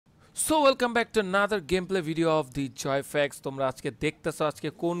So welcome back to another gameplay video of the JoyFacts। তোমরা আজকে দেখতেছো আজকে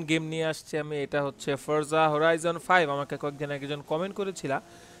কোন গেম নিয়ে আসছে আমি। এটা হচ্ছে Forza Horizon 5। আমাকে কয়েকদিন আগে একজন কমেন্ট করেছিল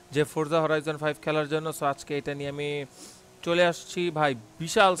যে Forza Horizon 5 খেলার জন্য। সো আজকে এটা নিয়ে আমি চলে আসছি ভাই।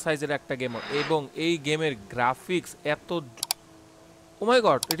 বিশাল সাইজের একটা গেম এবং এই গেমের গ্রাফিক্স এত, ও মাই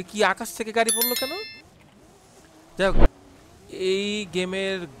গড, এটা কি আকাশ থেকে গাড়ি পড়লো কেন? যাই হোক, এই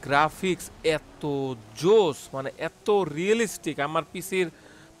গেমের গ্রাফিক্স এত জোস, মানে এত রিয়েলিস্টিক। আমার পিসির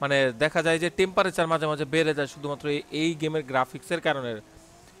মানে দেখা যায় যে টেম্পারেচার মাঝে মাঝে বেড়ে যায় শুধুমাত্র এই গেমের গ্রাফিক্সের কারণে।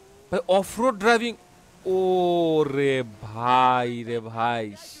 ভাই অফরোড ড্রাইভিং, ও রে ভাই রে ভাই,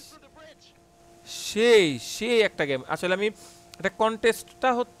 সেই সেই একটা গেম। আসলে আমি এটা কনটেস্টটা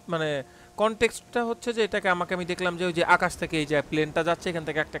মানে কনটেক্সটটা হচ্ছে যে এটাকে আমাকে আমি দেখলাম যে ওই যে আকাশ থেকে এই যে প্লেনটা যাচ্ছে এখান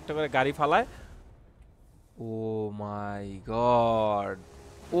থেকে একটা একটা করে গাড়ি ফালায়। ও মাই গড,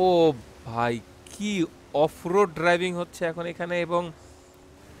 ও ভাই কি অফরোড ড্রাইভিং হচ্ছে এখন এখানে। এবং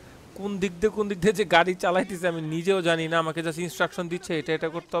কোন দিক দিয়ে যে গাড়ি চালাইতেছে আমি নিজেও জানি না। আমাকে জাস্ট ইনস্ট্রাকশন দিচ্ছে এটা এটা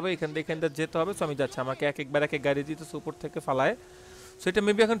করতে হবে, এখান থেকে যেতে হবে। সো আমি যাচ্ছি, আমাকে এক একবার এক এক গাড়ি দিতেছে উপর থেকে ফালায়। সো এটা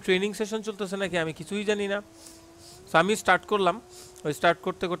মেবি এখন ট্রেনিং সেশন চলতেছে নাকি আমি কিছুই জানি না। সো আমি স্টার্ট করলাম। ওই স্টার্ট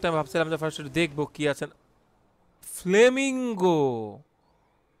করতে করতে আমি ভাবছিলাম যে ফার্স্ট দেখবো কি আছেন। ফ্লেমিঙ্গো,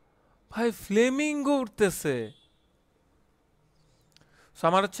 ভাই ফ্লেমিঙ্গো উঠতেছে। সো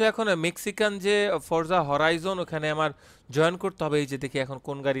আমার হচ্ছে এখন মেক্সিকান যে ফরজা হরাইজন ওখানে আমার জয়েন করতে হবে। এই যে দেখি এখন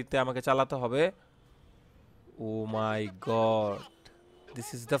কোন গাড়িতে আমাকে চালাতে হবে। ও মাই god, this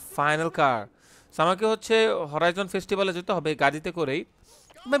is the final car. So আমাকে হচ্ছে হরাইজন ফেস্টিভ্যালে যেতে হবে গাড়িতে করেই,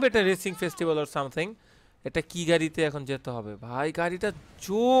 মেবি এটা রেসিং ফেস্টিভ্যাল অর সামথিং। এটা কি গাড়িতে এখন যেতে হবে ভাই? গাড়িটা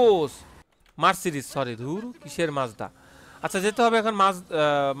জোস। মার্সিডিজ, সরি ধুর কিসের মাজদা। আচ্ছা যেতে হবে এখন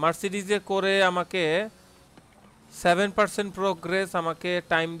মার্সিডিজে করে। আমাকে 7% প্রোগ্রেস, আমাকে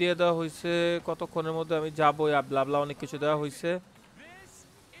টাইম দিয়ে দেওয়া হয়েছে কতক্ষণের মধ্যে আমি যাবো, ব্লাবলা অনেক কিছু দেওয়া হয়েছে।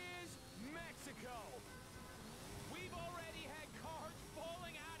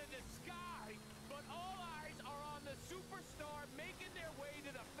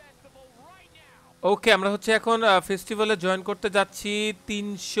 ওকে, আমরা হচ্ছে এখন ফেস্টিভ্যালে জয়েন করতে যাচ্ছি।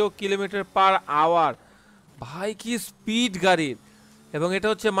 300 কিলোমিটার পার আওয়ার, ভাই কি স্পিড গাড়ির। এবং এটা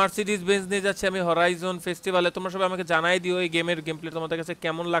হচ্ছে মার্সিডিজ বেঞ্জ নিয়ে যাচ্ছে আমি হরাইজন ফেস্টিভ্যালে। তোমরা সবাই আমাকে জানাই দিও এই গেমের গেম প্লে তোমাদের কাছে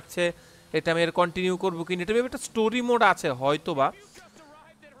কেমন লাগছে। এটা আমি এর কন্টিনিউ করবো কিনা। এটা একটা স্টোরি মোড আছে হয়তো বা,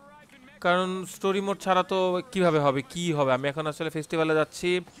 কারণ স্টোরি মোড ছাড়া তো কিভাবে হবে, কি হবে। আমি এখন আসলে ফেস্টিভ্যালে যাচ্ছি।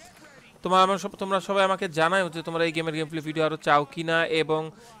 তোমরা সবাই আমাকে জানাই হচ্ছে তোমরা এই গেমের গেম প্লে ভিডিও আরও চাও কিনা। এবং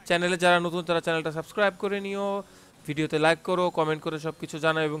চ্যানেলে যারা নতুন তারা চ্যানেলটা সাবস্ক্রাইব করে নিও, ভিডিওতে লাইক করো, কমেন্ট করে সব কিছু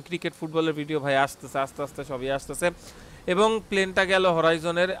জানাও। এবং ক্রিকেট ফুটবলের ভিডিও ভাই আসতেছে, আস্তে আস্তে সবই আসতেছে। এবং প্লেনটা গেল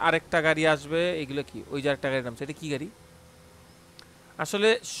হরাইজনের, আরেকটা গাড়ি আসবে। এগুলো কি? ওই যে আরেকটা গাড়ির নাম, সেটা কি গাড়ি? আসলে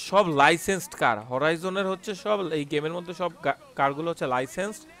সব লাইসেন্সড কার হরাইজনের হচ্ছে, সব এই গেমের মধ্যে সব কারগুলো হচ্ছে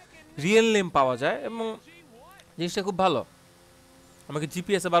লাইসেন্সড, রিয়েল নেম পাওয়া যায় এবং জিনিসটা খুব ভালো। আমাকে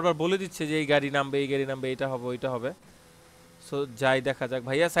জিপিএসে বারবার বলে দিচ্ছে যে এই গাড়ি নামবে, এই গাড়ি নামবে, এটা হবে ওইটা হবে। সো যাই দেখা যাক।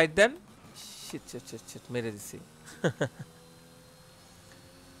 ভাইয়া সাইড দেন। শিট শিট শিট শিট, মেরে দিছি।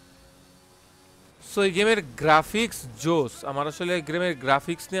 সো এই গেমের গ্রাফিক্স জোস। আমার আসলে গেমের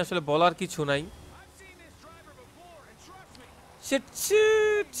গ্রাফিক্স নিয়ে আসলে বলার কিছু নাই। Shit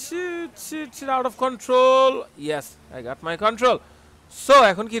shit shit shit shit, out of control. Yes, I got my control. So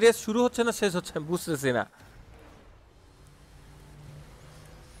এখন কি রেস শুরু হচ্ছে না শেষ হচ্ছে আমি বুঝতেছি না।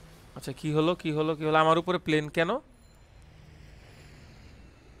 আচ্ছা কি হলো কি হলো কি হলো? আমার উপরে প্লেন কেন?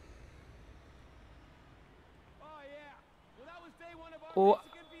 ও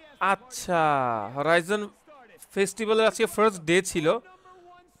আচ্ছা, হরাইজন ফেস্টিভ্যালের আজকে ফার্স্ট ডে ছিল।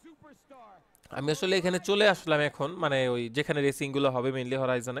 আমি আসলে এখানে চলে আসলাম এখন, মানে ওই যেখানে রেসিংগুলো হবে মেইনলি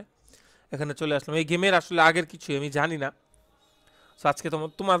হরাইজনে, এখানে চলে আসলাম। এই গেমের আসলে আগের কিছু আমি জানি না। সো আজকে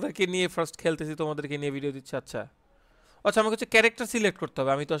তোমাদেরকে নিয়ে ফার্স্ট খেলতেছি, তোমাদেরকে নিয়ে ভিডিও দিচ্ছি। আচ্ছা আচ্ছা, আমাকে হচ্ছে ক্যারেক্টার সিলেক্ট করতে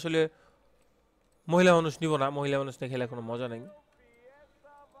হবে। আমি তো আসলে মহিলা মানুষ নিব না, মহিলা মানুষ নিয়ে খেলে কোনো মজা নেই,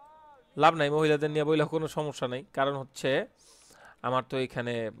 লাভ নাই। মহিলাদের নিয়ে বইলে কোনো সমস্যা নেই, কারণ হচ্ছে আমার তো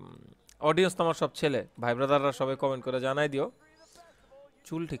এখানে অডিয়েন্স তো আমার সব ছেলে ভাই ব্রাদাররা, সবাই কমেন্ট করে জানাই দিও।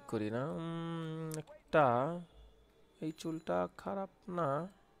 চুল ঠিক করি না, একটা এই চুলটা খারাপ না,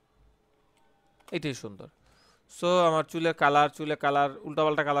 এটাই সুন্দর। সো আমার চুলের কালার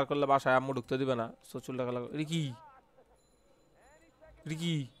উল্টাপাল্টা কালার করলে বাসায় আম্মু ঢুকতে দিবে না। সো চুলটা কালার রিকি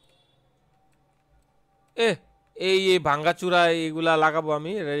রিকি এ এই এই ভাঙ্গাচুরা এইগুলা লাগাবো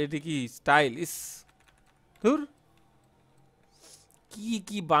আমি। এটা কি স্টাইল ইস, ধুর কি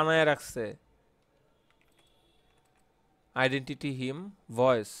কি বানায় রাখছে। Identity him,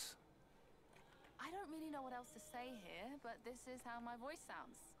 voice. I don't really know what else to say here, but this is how my voice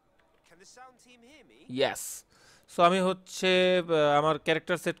sounds. Can the sound team hear me? Yes. So আমি হচ্ছে আমার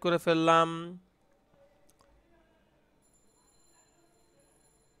ক্যারেক্টার সেট করে ফেললাম।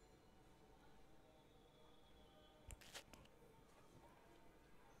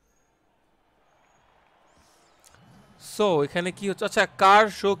 সো এখানে কি হচ্ছে, আচ্ছা কার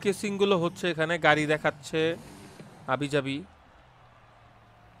শো কেসিং গুলো হচ্ছে, এখানে গাড়ি দেখাচ্ছে আবিজাবি।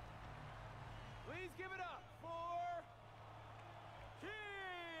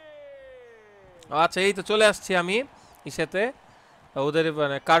 আচ্ছা এই তো চলে আসছি আমি ইসেতে, ওদের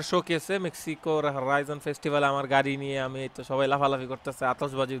মানে কার শো কেসে মেক্সিকোর হরাইজন ফেস্টিভ্যালে আমার গাড়ি নিয়ে আমি এই তো সবাই লাফালাফি করতেছে,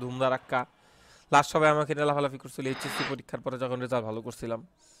 আতশবাজি ধুমধারাক্কা। লাস্ট সবাই আমাকে নিয়ে লাফালাফি করছিল এইচএসসি পরীক্ষার পরে যখন রেজাল্ট ভালো করছিলাম।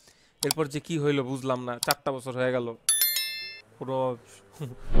 এরপর যে কি হইলো বুঝলাম না, 4টা বছর হয়ে গেল, কোনো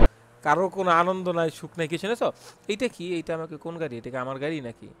কারো কোনো আনন্দ নাই, সুখ নাই, কিছু নেই। এইটা কি, এইটা আমাকে কোন গাড়ি, এটা কি আমার গাড়ি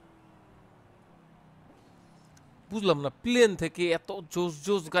নাকি বুঝলাম না। প্লেন থেকে এত জোস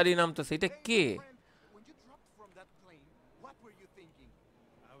জোস গাড়ি নামতেছে, এটা কে? When you dropped from that plane, what were you thinking?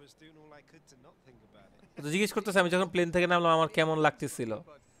 I was doing all I could to not think about it. তো জিজ্ঞেস করতেছে আমি যখন প্লেন থেকে নামলাম আমার কেমন লাগতেছিল।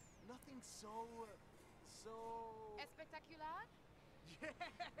 But nothing so. Espectacular.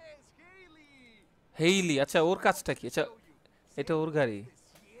 Yes, Haley. Hayley, আচ্ছা ওর কাজটা কি? আচ্ছা এটা ওর গাড়ি।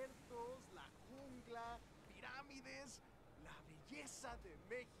 Desiertos, la jungla, pirámides, la belleza de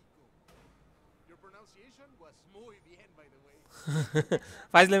México. Your pronunciation was muy bien, by the way.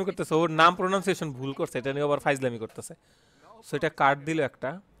 ফাইজলামি করতেছে, ওর নাম প্রোনাউন্সিয়েশন ভুল করছে, এটা নিয়ে আবার ফাইজলামি করতেছে। সো এটা কার্ড দিল একটা।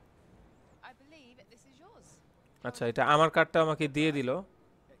 I believe this is yours. আচ্ছা এটা আমার কার্ডটা আমাকে দিয়ে দিল।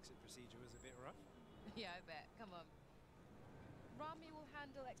 Exit procedure was a bit rough. Yeah, I bet. Come on. Rami will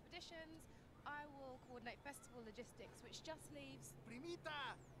handle expeditions. I will coordinate festival logistics, which just leaves. Primita,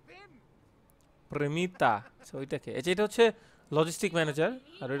 ven. প্রেমিতা, so এটা কে? আচ্ছা এটা হচ্ছে লজিস্টিক ম্যানেজার,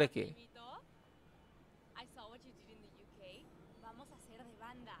 আর এটা কে? I saw what you did in the UK. Vamos a hacer de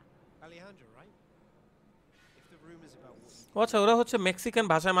banda. Alejandro, right? If the rumors about what ও আচ্ছা ওরা হচ্ছে Mexican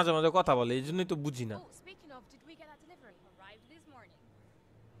ভাষায় মাঝে মাঝে কথা বলে, এই জন্যই তো বুঝি না। Oh, speaking of, did we get that delivery? Arrived this morning.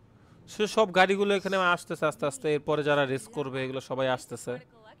 সে সব গাড়িগুলো এখানে আসতেছে আস্তে আস্তে, এরপরে যারা রেস করবে এগুলো সবাই আসতেছে। For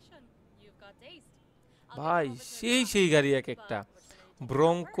the collection, you've got taste. ভাই সেই সেই গাড়ি এক একটা,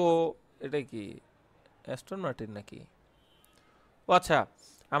 ব্রঙ্কো, এটা কি অ্যাস্টন মার্টিন নাকি? ও আচ্ছা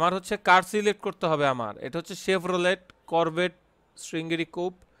আমার হচ্ছে কার সিলেক্ট করতে হবে আমার, এটা হচ্ছে শেভরোলেট, করভেট, স্ট্রিঙ্গেরি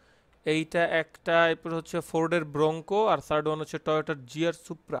কোপ, এইটা একটা, এরপর হচ্ছে ফোর্ডের ব্রঙ্কো, আর থার্ড ওয়ান হচ্ছে টয়োটার জিআর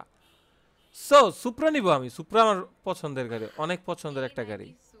সুপ্রা। সো সুপ্রা নিব আমি, সুপ্রা আমার পছন্দের গাড়ি, অনেক পছন্দের একটা গাড়ি।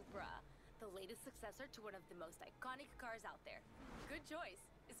 Supra, the latest successor to one of the most iconic cars out there. Good choice,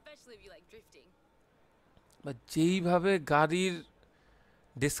 especially if you like drifting. বা যেইভাবে গাড়ির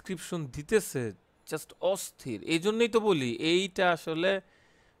ডেসক্রিপশন দিতেছে জাস্ট অস্থির, এই জন্যই তো বলি এইটা আসলে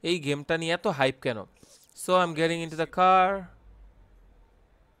এই গেমটা নিয়ে এত হাইপ কেন। So I am getting into the car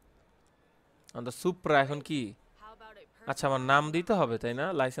on the supra. এখন কি, How about a আচ্ছা আমার নাম দিতে হবে তাই না,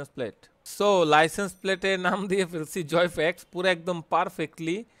 লাইসেন্স প্লেট। সো লাইসেন্স প্লেটে নাম দিয়ে ফেলছি জয়ফ্যাক্স, পুরো একদম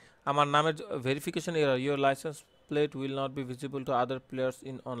পারফেক্টলি। আমার নামের verification error, your licence plate will not be visible to other players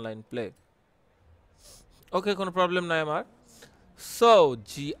in online play. ওকে কোনো প্রবলেম নাই আমার। So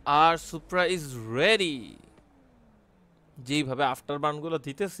GR supra is ready. যেইভাবে আফটার বার্নগুলো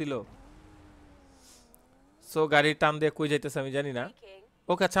দিতেছিল, সো গাড়ির টান দিয়ে কই যাইতেছে আমি জানি না। Speaking.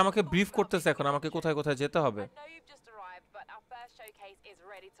 ওকে আচ্ছা আমাকে ব্রিফ করতেছে এখন, আমাকে কোথায় কোথায় যেতে হবে। I know you've just arrived, but our first showcase is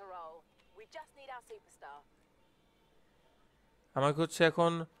ready to roll. We just need our superstar. আমাকে হচ্ছে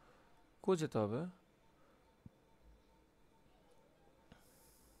এখন কই যেতে হবে?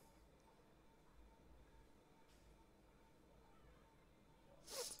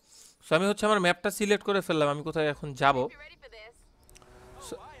 সো আমি হচ্ছে আমার ম্যাপটা সিলেক্ট করে ফেললাম, আমি কোথায় এখন যাব। Hope you're ready for this.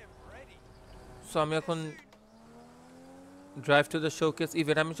 I am ready. So আমি এখন drive to the showcase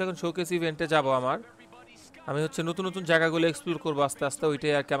event, আমি এখন শোকেস ইভেন্টে যাব। আমার আমি হচ্ছে নতুন নতুন জায়গাগুলো এক্সপ্লোর করবো আস্তে আস্তে,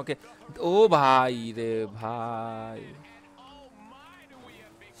 ওইটাই আর কি আমাকে। ও ভাই রে ভাই,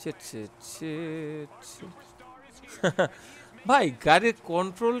 শিট শিট শিট ভাই গাড়ির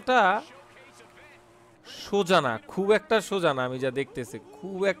কন্ট্রোলটা সোজা না, খুব একটা সোজা না, আমি যা দেখতেছি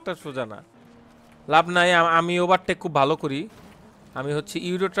খুব একটা সোজা না। লাভ নাই, আমি ওভারটেক খুব ভালো করি, আমি হচ্ছে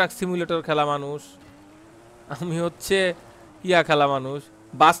ইউরো ট্রাক সিমুলেটর খেলা মানুষ, আমি হচ্ছে ইয়া খেলা মানুষ,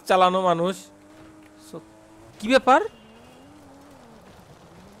 বাস চালানো মানুষ। সো কি ব্যাপার,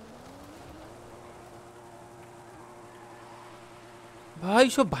 ভাই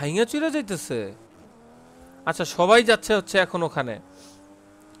সব ভাইঙা চুরে যাইতেছে। আচ্ছা সবাই যাচ্ছে হচ্ছে এখন ওখানে,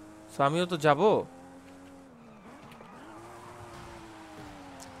 সো আমিও তো যাব।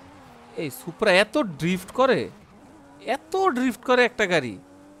 এই সুপ্রা এত ড্রিফট করে, এত ড্রিফট করে একটা গাড়ি।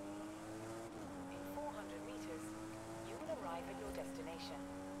 In 400 meters, you will arrive at your destination.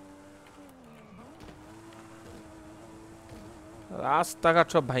 রাস্তাঘাট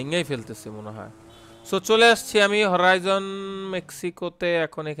সব ভাঙাই ফেলতেছে মনে হয়। সো চলে আসছি আমি হরাইজন মেক্সিকোতে।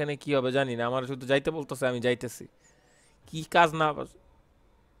 এখন এখানে কি হবে জানি না, আমার শুধু যাইতে বলতেছে, আমি যাইতেছি। কি কাজ না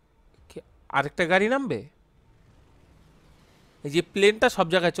আরেকটা গাড়ি নামবে, এই যে প্লেনটা সব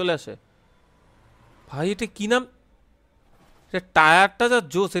জায়গায় চলে আসে। ভাই এটা কি নাম, টায়ারটা যা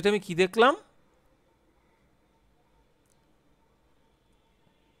জোস, এটা আমি কি দেখলাম।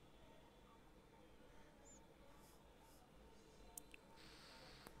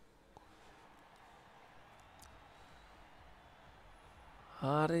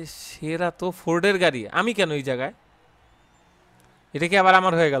 আরে সেরা তো ফোর্ডের গাড়ি, আমি কেন এই জায়গায়? এটা কি আবার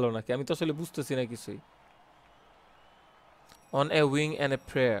আমার হয়ে গেল নাকি? আমি তো আসলে বুঝতেছি না কিছুই। On a wing and a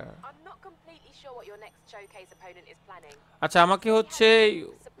prayer. আচ্ছা আমাকে হচ্ছে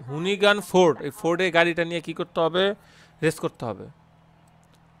হুনিগান ফোর্ড, এই ফোর্ডের গাড়িটা নিয়ে কি করতে হবে? রেস করতে হবে।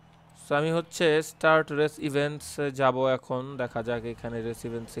 সো আমি হচ্ছে স্টার্ট রেস ইভেন্টসে যাব এখন, দেখা যাক এখানে রেস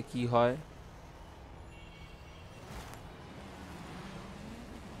ইভেন্টসে কি হয়।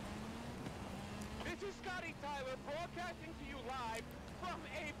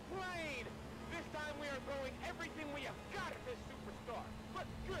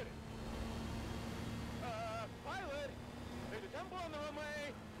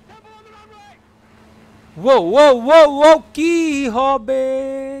 ও ও ও ও কি হবে,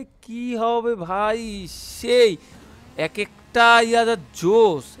 কি হবে ভাই, সেই এক একটা ইয়া যা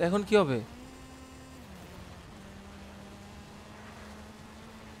জোস। এখন কি হবে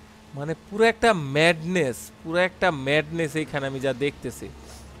মানে পুরো একটা ম্যাডনেস, পুরো একটা ম্যাডনেস এইখানে আমি যা দেখতেছি।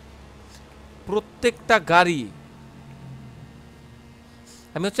 প্রত্যেকটা গাড়ি,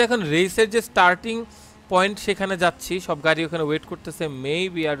 আমি হচ্ছে এখন রেসের যে স্টার্টিং পয়েন্ট সেখানে যাচ্ছি, সব গাড়ি ওখানে ওয়েট করতেছে,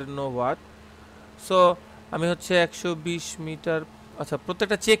 maybe I don't know what. So আমি হচ্ছে 120 মিটার, আচ্ছা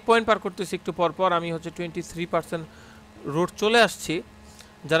প্রত্যেকটা চেক পয়েন্ট পার করতেছি একটু পর পর। আমি হচ্ছে 23% রোড চলে আসছি।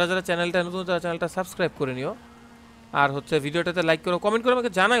 যারা যারা চ্যানেলটা নতুন, তারা চ্যানেলটা সাবস্ক্রাইব করে নিও, আর হচ্ছে ভিডিওটাতে লাইক করো, কমেন্ট করে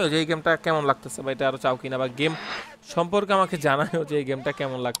আমাকে জানাইও যে এই গেমটা কেমন লাগতেছে, বা এটা আরও চাও কিনা, বা গেম সম্পর্কে আমাকে জানাইও যে এই গেমটা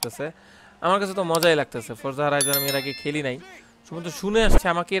কেমন লাগতেছে। আমার কাছে তো মজাই লাগতেছে। ফরজা হরাইজন আমি এর আগে খেলি নাই, শুধু শুনে আসছে।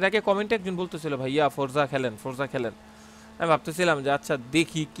 আমাকে এর আগে কমেন্টে একজন বলতেছিল ভাইয়া ফরজা খেলেন, ফরজা খেলেন। আমি ভাবতেছিলাম যে আচ্ছা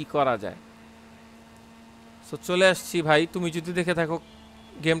দেখি কি করা যায়। সো চলে আসছি ভাই, তুমি যদি দেখে থাকো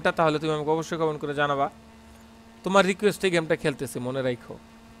গেমটা তাহলে তুমি আমাকে অবশ্যই কমেন্ট করে জানাবা। তোমার রিকোয়েস্টে গেমটা খেলতেছি, মনে রাখো।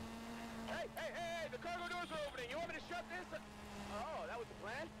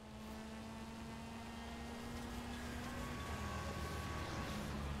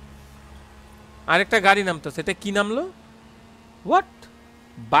 আরেকটা গাড়ি নামতেছে, এটা কি নামলো? What,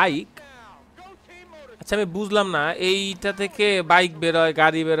 bike? আচ্ছা আমি বুঝলাম না, এইটা থেকে বাইক বেরোয়,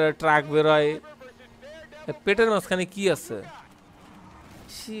 গাড়ি বেরোয়, ট্রাক বেরোয়, পেটের মাঝখানে কি আছে?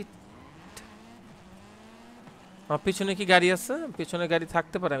 আমার পিছনে কি গাড়ি আছে? পিছনে গাড়ি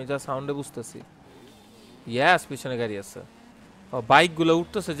থাকতে পারে, আমি যা সাউন্ডে বুঝতেছি। ইয়াস পিছনে গাড়ি আছে। ও বাইকগুলো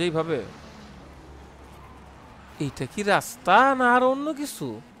উঠতেছে যেইভাবে। এইটা কি রাস্তা না আর অন্য কিছু?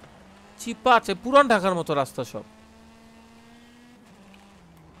 চিপা আছে, পুরান ঢাকার মতো রাস্তা সব।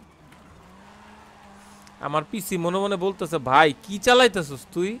 আমার পিসি মনে মনে বলতেছে ভাই কি চালাইতেছিস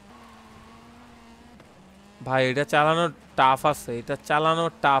তুই? ভাই এটা চালানো টাফ আছে, এটা চালানো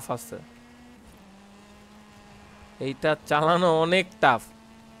টাফ আছে, এইটা চালানো অনেক টাফ।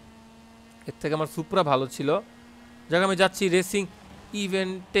 এর থেকে আমার সুপ্রা ভালো ছিল। যাক আমি যাচ্ছি রেসিং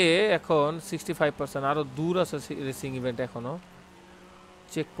ইভেন্টে এখন 65%, আরো দূর আছে রেসিং ইভেন্ট এখনো।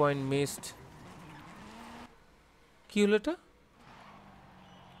 Check point missed. কি হলো এটা?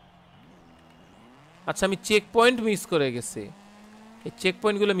 আচ্ছা আমি চেক পয়েন্ট মিস করে গেছি। এই চেক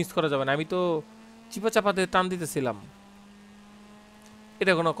পয়েন্টগুলো মিস করা যাবে না, আমি তো চিপা চাপাতে টান দিতেছিলাম।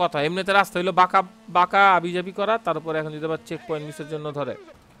 এটা কোনো কথা? এমনিতে রাস্তা হইলো বাঁকা বাঁকা আবিজাবি করা, তারপরে এখন যদি আবার চেক পয়েন্ট মিসের জন্য ধরে।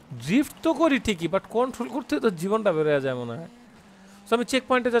 ড্রিফট তো করি ঠিকই, বাট কন্ট্রোল করতে তো জীবনটা বেরোয় যায় মনে হয়। তো আমি চেক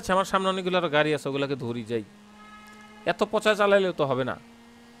পয়েন্টে যাচ্ছি, আমার সামনে অনেকগুলো আরো গাড়ি আছে, ওগুলোকে ধরি যাই। এত পচা চালাইলেও তো হবে না।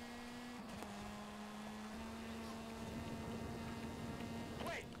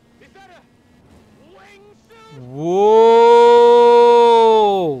 ও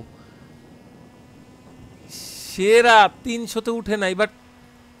সেরা 300-তে উঠে নাই, বাট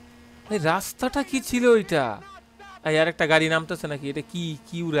এই রাস্তাটা কি ছিল ওইটা? এই আরেকটা গাড়ি নামতেছে নাকি? এটা কি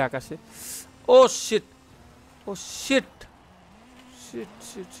কি উড়ে আকাশে? ও শিট, ও sheet, shit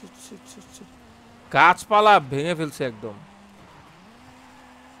shit shit shit shit shit. গাছপালা ভেঙে ফেলছে একদম।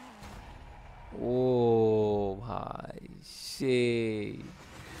 ও ভাই সেই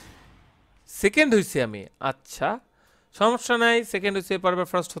সেকেন্ড হইছি আমি। আচ্ছা সমস্যা নাই, সেকেন্ড হইছে, এরপর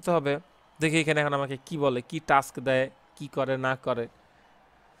ফার্স্ট হতে হবে। দেখি এখানে এখন আমাকে কি বলে, কি টাস্ক দেয়, কি করে না করে।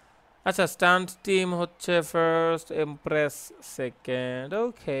 আচ্ছা স্টান্ট টিম হচ্ছে first, empress second,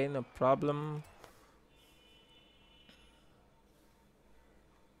 okay no problem.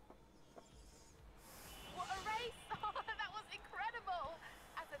 What a race! That was incredible!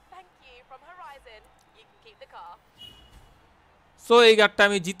 As a thank you from Horizon, you can keep the car. So এই কারটা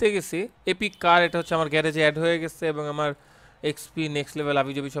আমি জিতে গেছি, এপিক কার। এটা হচ্ছে আমার গ্যারেজে অ্যাড হয়ে গেছে এবং আমার এক্সপি নেক্সট লেভেল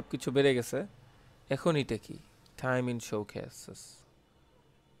আবিজাবি সব কিছু বেড়ে গেছে। এখন এটা কি টাইম ইন শোকেসেস,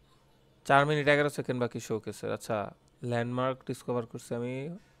 4 মিনিট 11 সেকেন্ড বাকি শোকেসের। আচ্ছা ল্যান্ডমার্ক ডিসকভার করছি আমি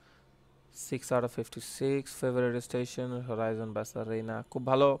 6 out of 56, favourite station Horizon বাসারেনা, খুব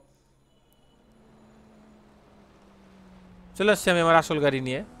ভালো। চলে আসছি আমি আমার আসল গাড়ি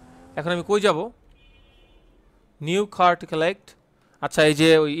নিয়ে। এখন আমি কই যাব? New car to collect. আচ্ছা এই যে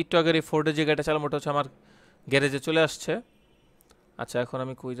ওই একটু আগের এই ফোর্ডের যে গাড়িটা চালাম ওটা হচ্ছে আমার গ্যারেজে চলে আসছে। আচ্ছা এখন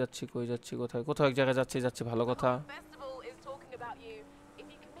আমি কই যাচ্ছি কোথায় কোথাও এক জায়গায় যাচ্ছি ভালো কথা। Festival is talking about you. If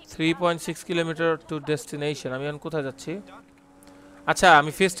you can meet 3.6 kilometre two destination. আমি এখন কোথায় যাচ্ছি? আচ্ছা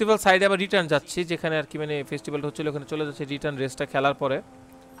আমি ফেস্টিভ্যাল সাইডে আবার রিটার্ন যাচ্ছি, যেখানে আর কি মানে ফেস্টিভ্যালটা হচ্ছিল ওখানে চলে যাচ্ছি রিটার্ন রেসটা খেলার পরে।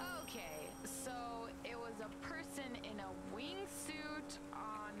 Okay, so it was a person in a wingsuit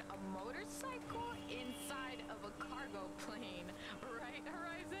on a motorcycle inside of a cargo plane, right,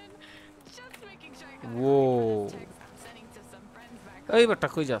 Horizon? Just making sure I got it Whoa. right for this text I'm sending to some friends back এই home. বারটা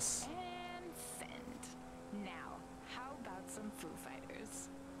কই যাস? And send. Now, how about some Foo Fighters?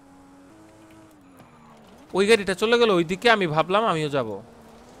 ওই গাড়িটা চলে গেল ওইদিকে, আমি ভাবলাম আমিও যাব।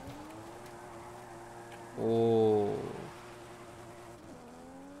 ও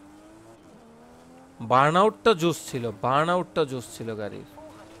বার্নআউটটা জোস ছিল গাড়ির।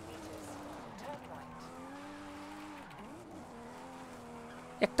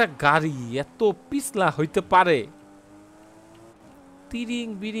 একটা গাড়ি এত পিছলা হইতে পারে? তিরিং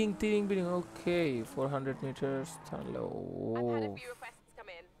বিরিং। ওকে 400 মিটার তাহলে। ও I've had a few requests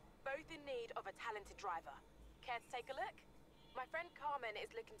come in, both in need of a talented driver. Care to take a look? My friend Carmen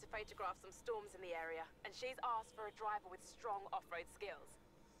is looking to photograph some storms in the area, and she's asked for a driver with strong off-road skills.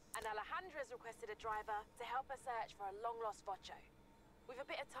 And Alejandra's requested a driver to help her search for a long-lost Vocho. With a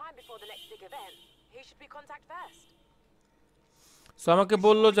bit of time before the next big event, who should we contact first? So আমাকে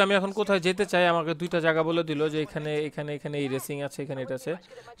বললো যে আমি এখন কোথায় যেতে চাই, আমাকে দুইটা জায়গা বলে দিল যে এখানে এই রেসিং আছে, এখানে এটা আছে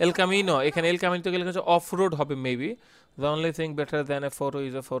এল কামিনো। এখানে এল কামিনো গেলে কিছু অফ রোড হবে maybe. The only thing better than a photo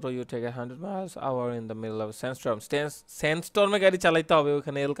is a photo you take 100 miles hour in the middle of a sandstorm. স্যান্ডস্টর্মে গাড়ি চালাইতে হবে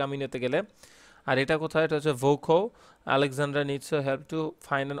ওখানে এল কামিনোতে গেলে। আর এটা কোথায়? এটা হচ্ছে ভোকো। Alexander needs to help to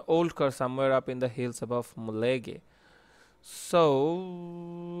find an old car somewhere up in the hills above মুলেগে। So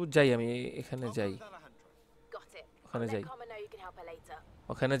যাই আমি এখানে যাই, Got it. ওখানে I'll যাই let Carmen know you can help her later.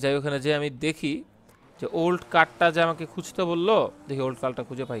 ওখানে যাই আমি দেখি যে ওল্ড কারটা যে আমাকে খুঁজতে বললো, দেখি ওল্ড কারটা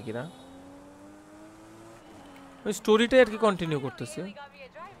খুঁজে পাই কিনা। আমি স্টোরিটাই আর কি কন্টিনিউ করতেছি। We got me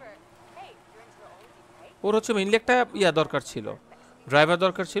a driver. Hey, you're into the old UK? ওর হচ্ছে মেইনলি একটা দরকার ছিল, ড্রাইভার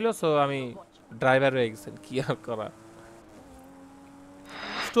দরকার ছিল। সো আমি ড্রাইভার হয়ে গেছেন, কি আর করা।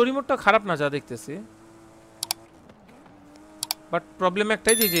 স্টোরি মোডটা খারাপ না যা দেখতেছি, বাট প্রবলেম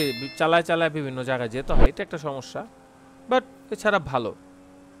একটাই যে চালায় বিভিন্ন জায়গায় যেতে হয়, এটা একটা সমস্যা। বাট এছাড়া ভালো।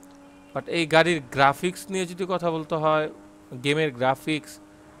 বাট এই গাড়ির গ্রাফিক্স নিয়ে যদি কথা বলতে হয়, গেমের graphics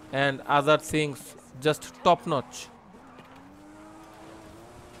and other things just top notch.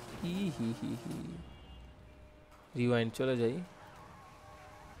 Rewind চলে যাই।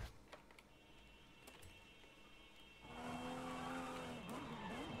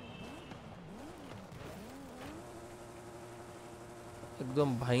 একদম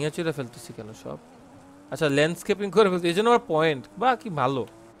ভাঙা চুরে ফেলতেছি কেন সব? আচ্ছা ল্যান্ডস্কেপিং করে ফেলতে, এই জন্য আমার পয়েন্ট বা কি ভালো।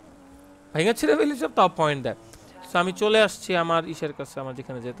 ভাঙা ছিঁড়ে ফেলি সব, তাও পয়েন্ট দেয়। সো আমি চলে আসছি আমার ইসের কাছে, আমার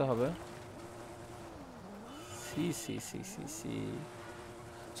যেখানে যেতে হবে।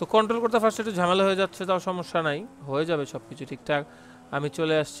 সো কন্ট্রোল করতে ফার্স্ট একটু ঝামেলা হয়ে যাচ্ছে, তাও সমস্যা নাই, হয়ে যাবে সব কিছু ঠিকঠাক। আমি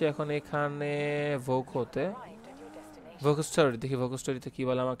চলে আসছি এখন এখানে ভোকোতে। ভোকো স্টোরি দেখি, ভোকো স্টোরিতে কী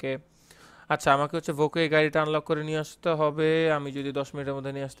বলে আমাকে। আচ্ছা আমাকে হচ্ছে ভোকো এই গাড়িটা আনলক করে নিয়ে আসতে হবে। আমি যদি 10 মিনিটের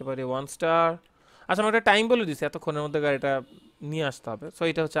মধ্যে নিয়ে আসতে পারি 1 স্টার। আচ্ছা আমার একটা টাইম বলে দিছি, এতক্ষণের মধ্যে গাড়িটা নিয়ে আসতে হবে। সো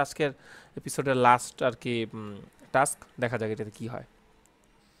এটা হচ্ছে আজকের এপিসোডের লাস্ট আর কি টাস্ক। দেখা যাক এটাতে কি হয়।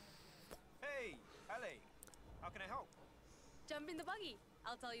 Hey, Ali. How can I help? Jump in the buggy.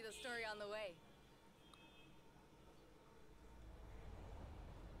 I'll tell you the story on the way.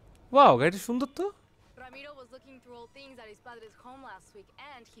 Wow গাড়িটা সুন্দর তো। Ramiro was looking through old things at his padre's home last week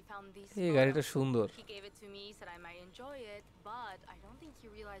and he found these এই গাড়িটা photos. সুন্দর। He gave it to me, said I might enjoy it, but I don't think he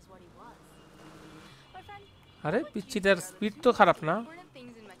realized what he was. My friend, আরে what you পিচ্চিটার see are the speed two তো খারাপ most না। important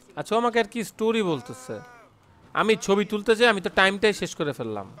things in Mexico. আচ্ছা ও আমাকে আর কি story বলতেছে। আমি ছবি তুলতে যাই, আমি তো টাইমটাই শেষ করে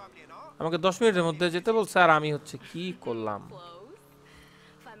ফেললাম। Family and all? আমাকে 10 মিনিটের মধ্যে যেতে বলছে, আর আমি হচ্ছে কি করলাম। Close.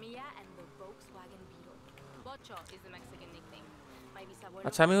 Familia Vocho is the Mexican nickname. My bisabuelo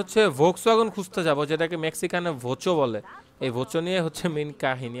আচ্ছা আমি was হচ্ছে one of the Volkswagen first খুঁজতে road যাব, to যেটাকে start. মেক্সিকানে ভোচো বলে। That এই photo ভোচো নিয়ে হচ্ছে might মেইন be the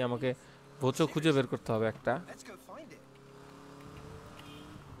কাহিনী, আমাকে police. ভোচো খুঁজে বের করতে হবে একটা। Let's go find it.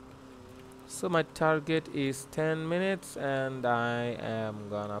 So my target is 10 minutes and I am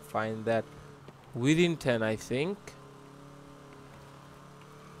gonna find that within 10 I think.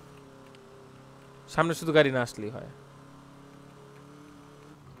 সামনে শুধু গাড়ি না আসলেই হয়।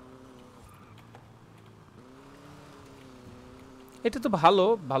 এটা তো ভালো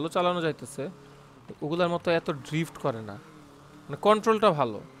ভালো চালানো যাইতেছে, ওগুলার মতো এত ড্রিফট করে না, মানে কন্ট্রোলটা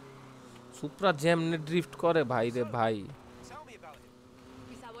ভালো। সুপ্রা যেমনে ড্রিফট করে ভাই রে ভাই। Tell me about him.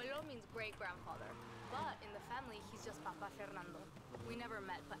 Bisabuelo means great grandfather, but in the family he's just Papa Fernando. We never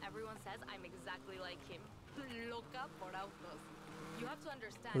met, but everyone says I'm exactly like him. Loca por autos. You have to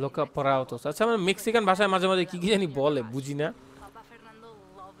understand. in Loka Mexico, পরাউতোস। আচ্ছা মানে Mexican ভাষায় মাঝে মাঝে কি কি জানি বলে, বুঝি না। Papa Fernando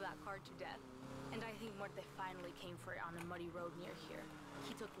loved that car to death, and I think Muerte finally came for it on a muddy road near here.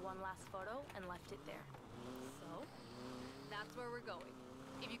 He took one last photo and left it there. So that's where we're going.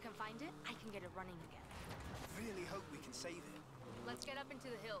 If you can find it, I can get it running again. Really hope we can save it. Let's get up into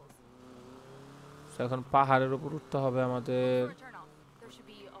the hills. So এখন পাহাড়ের উপর উঠতে হবে আমাদের। For a turn off, there should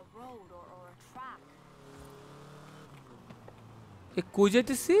be a road or a track. এ কই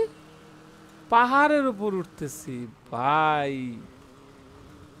যাইতেছি? পাহাড়ের উপর উঠতেছি ভাই।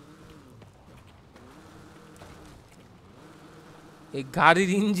 এই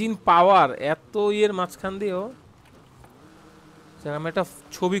গাড়ির ইঞ্জিন পাওয়ার এত ইয়ের মাঝখান দিয়েও আমি একটা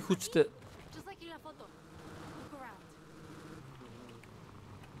ছবি খুঁজতে। Just like in la photo. Look around.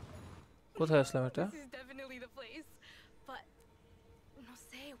 কোথায় আসলাম এটা? This is definitely the place. But no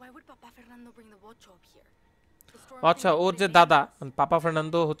sé, why would Papa Fernando bring the watch up here? The storm আচ্ছা thing ওর was যে pretty দাদা dangerous. মানে পাপা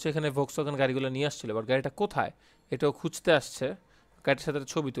Fernando হচ্ছে এখানে Volkswagen গাড়িগুলো নিয়ে আসছিল, বাট গাড়িটা কোথায় এটাও খুঁজতে আসছে, গাড়ির সাথে একটা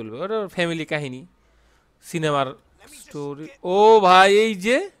ছবি তুলবে। ওটা ফ্যামিলি কাহিনী, সিনেমার স্টোরি। ও ভাই এই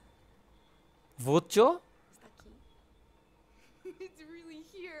যে ভোচো, Está aquí. It's really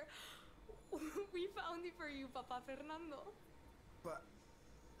here. We found it for you, Papa Fernando. But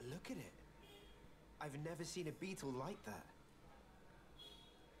look at it. I've never seen a beetle like that.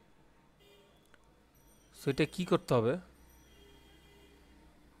 So এটা কি করতে হবে?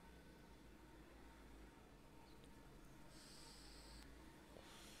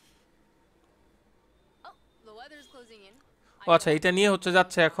 Oh, the weather's closing in. ও আচ্ছা এটা নিয়ে হচ্ছে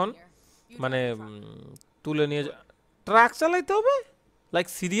যাচ্ছে এখন, মানে তুলে নিয়ে ট্রাক চালাইতে হবে, লাইক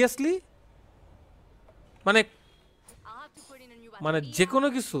সিরিয়াসলি, মানে I'll have to put in a new মানে batería, যে কোনো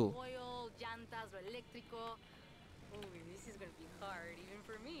কিছু। oil, llantas, lo eléctrico. Oh, this is gonna be hard, even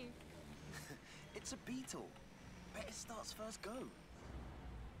for me. It's a beetle. Bet it starts first go.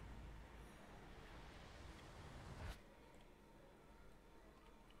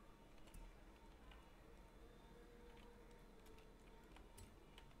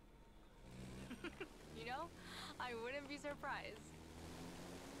 You know, I wouldn't be surprised.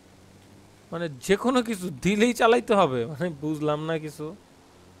 মানে যে কোনো কিছু দিলেই চালাইতে হবে, মানে বুঝলাম না কিছু।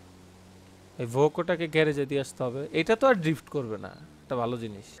 এই ভোকোটাকে গ্যারেজে দিয়ে আসতে হবে, এটা তো আর ড্রিফট করবে না, এটা ভালো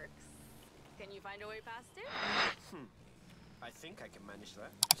জিনিস। Can you find a way past it? I think I can manage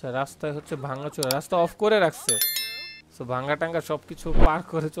that. আচ্ছা রাস্তায় হচ্ছে ভাঙাচোরা, রাস্তা অফ করে রাখছে, সো ভাঙা টাঙ্গা সবকিছু পার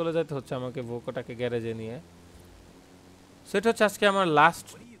করে চলে যেতে হচ্ছে আমাকে ভোকোটাকে গ্যারেজে নিয়ে। সেটা হচ্ছে আজকে আমার last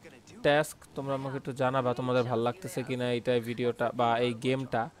What are you gonna do? Task. তোমরা আমাকে একটু জানাবা তোমাদের ভালো লাগতেছে কিনা এইটা, ভিডিওটা বা এই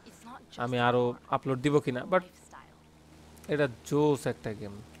গেমটা It's not just আমি a আরো car, আপলোড দিব কিনা, বাট lifestyle. এটা জোস একটা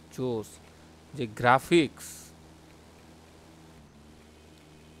গেম, জোস যে গ্রাফিক্স।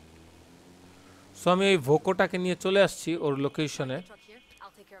 সো আমি এই ভোকোটাকে নিয়ে চলে আসছি ওর লোকেশনে। Truck here,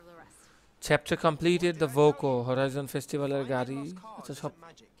 I'll take care of the rest. Chapter completed the ভোকো, হরাইজন ফেস্টিভ্যালের গাড়ি। Finding lost cars আচ্ছা সব isn't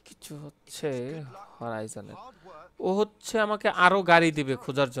magic. কিছু হচ্ছে হরাইজনের। Hard work. ও হচ্ছে আমাকে আরো গাড়ি দিবে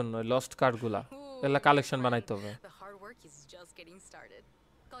খোঁজার জন্য, লস্ট কার্ডগুলা Ooh, এগুলা কালেকশন friend, বানাইতে হবে। The hard work is just getting started.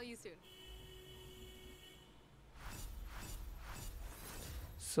 Call you soon.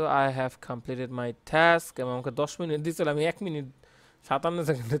 So I have completed my task, এবং আমাকে 10 মিনিট দিয়েছিল, আমি 1 মিনিট 57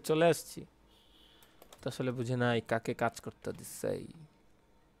 সেকেন্ডে চলে আসছি। তো আসলে বুঝি নাই কাকে কাজ করতে দিচ্ছে।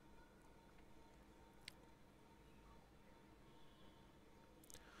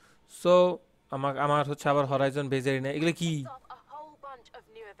 সো আমার হচ্ছে আবার হরাইজন বেজারি না, এগুলো কি? Kicked off a whole bunch of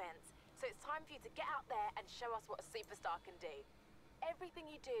new events, so it's time for you to get out there and show us what a superstar can do. Everything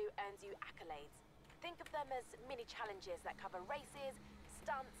you do earns you accolades. Think of them as mini challenges that cover races,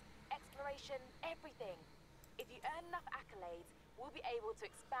 stunts, exploration, everything. If you earn enough accolades, we'll be able to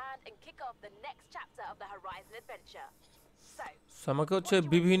expand and kick off the next chapter of the Horizon adventure. So, So আমাকে হচ্ছে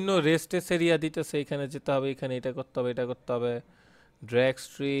বিভিন্ন রেস্টেস area দিতেছে, এখানে যেতে হবে, এখানে এটা করতে হবে, এটা করতে হবে, drag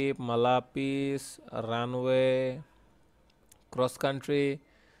strip, মালাপিস, runway, cross country,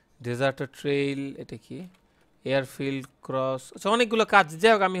 ডেজার্টার trail, এটা কি, এয়ারফিল্ড ক্রস, আচ্ছা অনেকগুলো কাজ,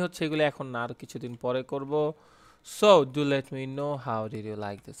 যাই হোক আমি হচ্ছে এগুলো এখন না, আর কিছুদিন পরে করব। So do let me know how did you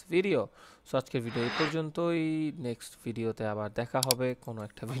like this video. So আজকের ভিডিও এই পর্যন্তই, নেক্সট ভিডিওতে আবার দেখা হবে, কোনো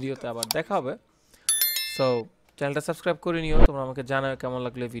একটা ভিডিওতে আবার দেখা হবে। সো চ্যানেলটা সাবস্ক্রাইব করে নিও, তোমরা আমাকে জানাও কেমন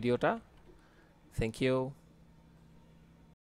লাগলো ভিডিওটা। Thank you.